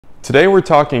Today we're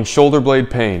talking shoulder blade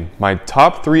pain, my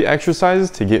top 3 exercises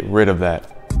to get rid of that.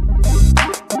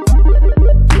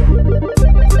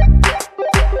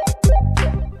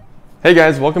 Hey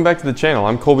guys, welcome back to the channel.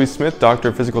 I'm Colby Smith, Doctor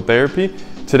of Physical Therapy.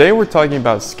 Today we're talking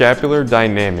about scapular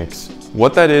dynamics.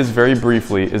 What that is, very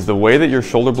briefly, is the way that your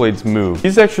shoulder blades move.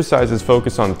 These exercises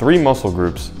focus on 3 muscle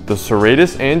groups: the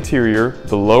serratus anterior,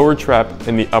 the lower trap,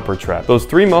 and the upper trap. Those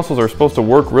 3 muscles are supposed to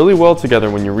work really well together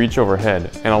when you reach overhead.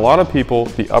 And a lot of people,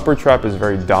 the upper trap is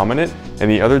very dominant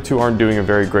and the other 2 aren't doing a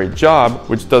very great job,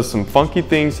 which does some funky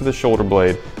things to the shoulder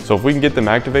blade. So if we can get them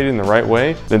activated in the right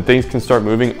way, then things can start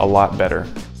moving a lot better.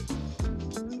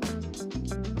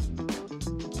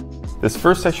 This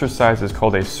first exercise is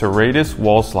called a serratus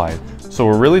wall slide. So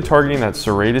we're really targeting that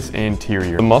serratus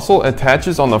anterior. The muscle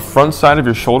attaches on the front side of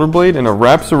your shoulder blade and it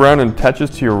wraps around and attaches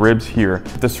to your ribs here.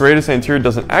 If the serratus anterior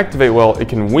doesn't activate well, it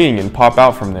can wing and pop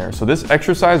out from there. So this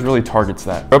exercise really targets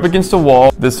that. We're up against a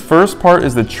wall. This first part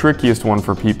is the trickiest one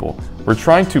for people. We're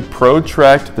trying to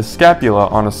protract the scapula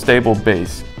on a stable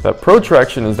base. That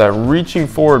protraction is that reaching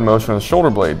forward motion of the shoulder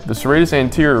blade. The serratus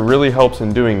anterior really helps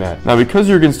in doing that. Now because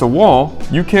you're against a wall,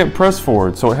 you can't press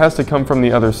forward, so it has to come from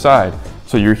the other side.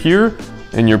 So you're here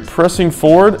and you're pressing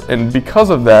forward, and because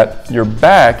of that, your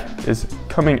back is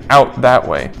coming out that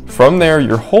way. From there,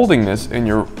 you're holding this and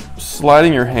you're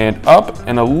sliding your hand up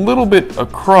and a little bit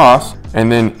across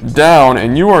and then down,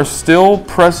 and you are still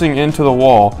pressing into the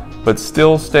wall, but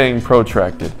still staying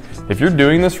protracted. If you're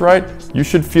doing this right, you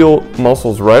should feel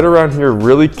muscles right around here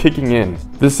really kicking in.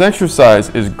 This exercise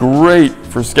is great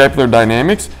for scapular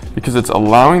dynamics because it's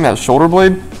allowing that shoulder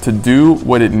blade to do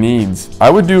what it needs. I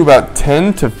would do about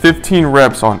 10 to 15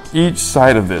 reps on each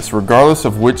side of this, regardless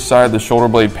of which side the shoulder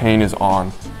blade pain is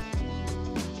on.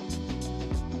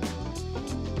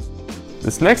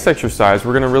 This next exercise,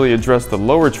 we're going to really address the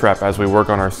lower trap as we work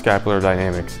on our scapular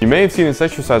dynamics. You may have seen this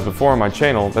exercise before on my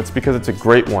channel. That's because it's a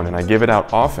great one and I give it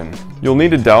out often. You'll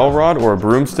need a dowel rod or a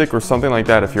broomstick or something like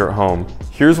that if you're at home.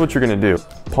 Here's what you're going to do.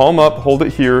 Palm up, hold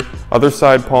it here, other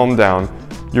side palm down.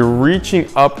 You're reaching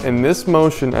up in this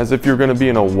motion as if you're going to be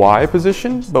in a Y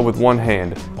position, but with one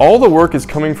hand. All the work is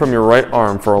coming from your right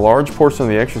arm for a large portion of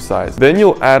the exercise. Then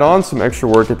you'll add on some extra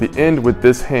work at the end with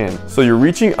this hand. So you're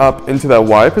reaching up into that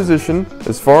Y position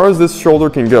as far as this shoulder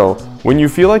can go. When you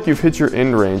feel like you've hit your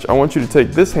end range, I want you to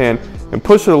take this hand and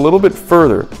push it a little bit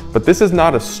further. But this is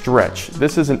not a stretch,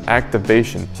 this is an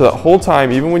activation. So that whole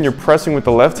time, even when you're pressing with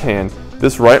the left hand,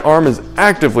 this right arm is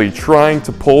actively trying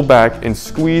to pull back and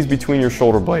squeeze between your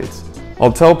shoulder blades.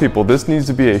 I'll tell people this needs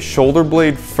to be a shoulder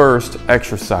blade first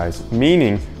exercise,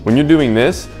 meaning when you're doing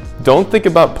this, don't think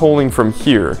about pulling from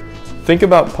here. Think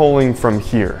about pulling from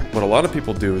here. What a lot of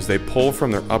people do is they pull from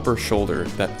their upper shoulder,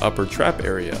 that upper trap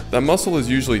area. That muscle is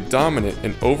usually dominant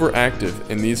and overactive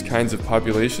in these kinds of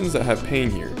populations that have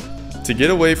pain here. To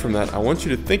get away from that, I want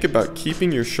you to think about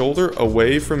keeping your shoulder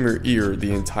away from your ear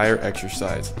the entire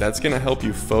exercise. That's going to help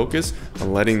you focus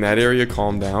on letting that area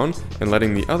calm down and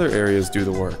letting the other areas do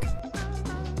the work.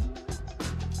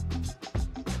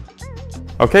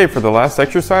 Okay, for the last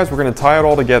exercise, we're going to tie it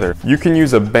all together. You can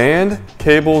use a band,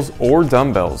 cables, or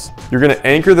dumbbells. You're going to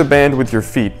anchor the band with your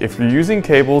feet. If you're using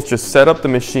cables, just set up the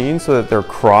machine so that they're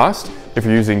crossed. If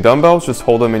you're using dumbbells, just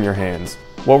hold them in your hands.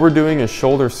 What we're doing is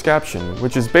shoulder scaption,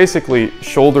 which is basically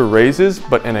shoulder raises,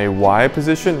 but in a Y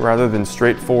position rather than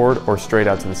straight forward or straight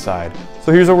out to the side.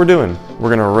 So here's what we're doing. We're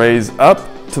gonna raise up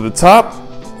to the top,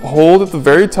 hold at the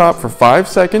very top for 5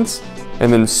 seconds,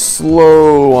 and then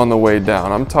slow on the way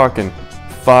down. I'm talking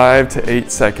 5 to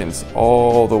 8 seconds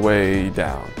all the way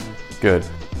down. Good.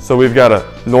 So we've got a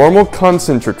normal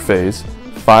concentric phase,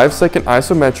 5-second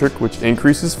isometric, which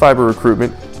increases fiber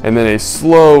recruitment, and then a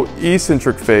slow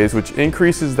eccentric phase, which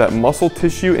increases that muscle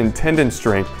tissue and tendon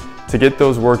strength to get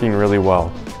those working really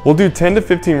well. We'll do 10 to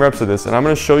 15 reps of this, and I'm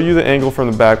going to show you the angle from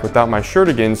the back without my shirt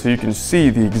again so you can see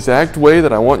the exact way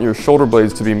that I want your shoulder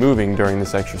blades to be moving during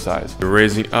this exercise. You're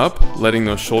raising up, letting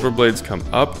those shoulder blades come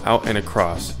up, out, and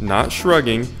across, not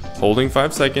shrugging, holding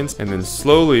 5 seconds, and then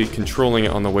slowly controlling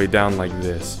it on the way down like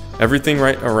this. Everything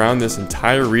right around this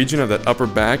entire region of that upper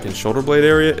back and shoulder blade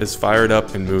area is fired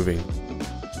up and moving.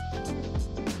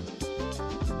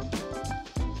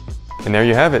 And there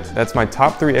you have it. That's my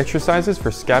top 3 exercises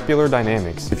for scapular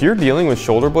dynamics. If you're dealing with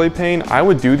shoulder blade pain, I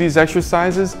would do these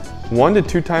exercises 1 to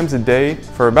 2 times a day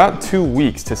for about 2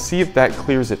 weeks to see if that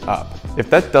clears it up. If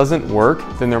that doesn't work,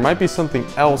 then there might be something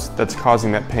else that's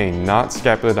causing that pain, not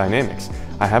scapular dynamics.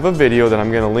 I have a video that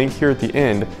I'm going to link here at the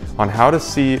end on how to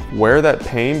see where that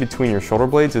pain between your shoulder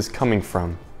blades is coming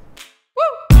from.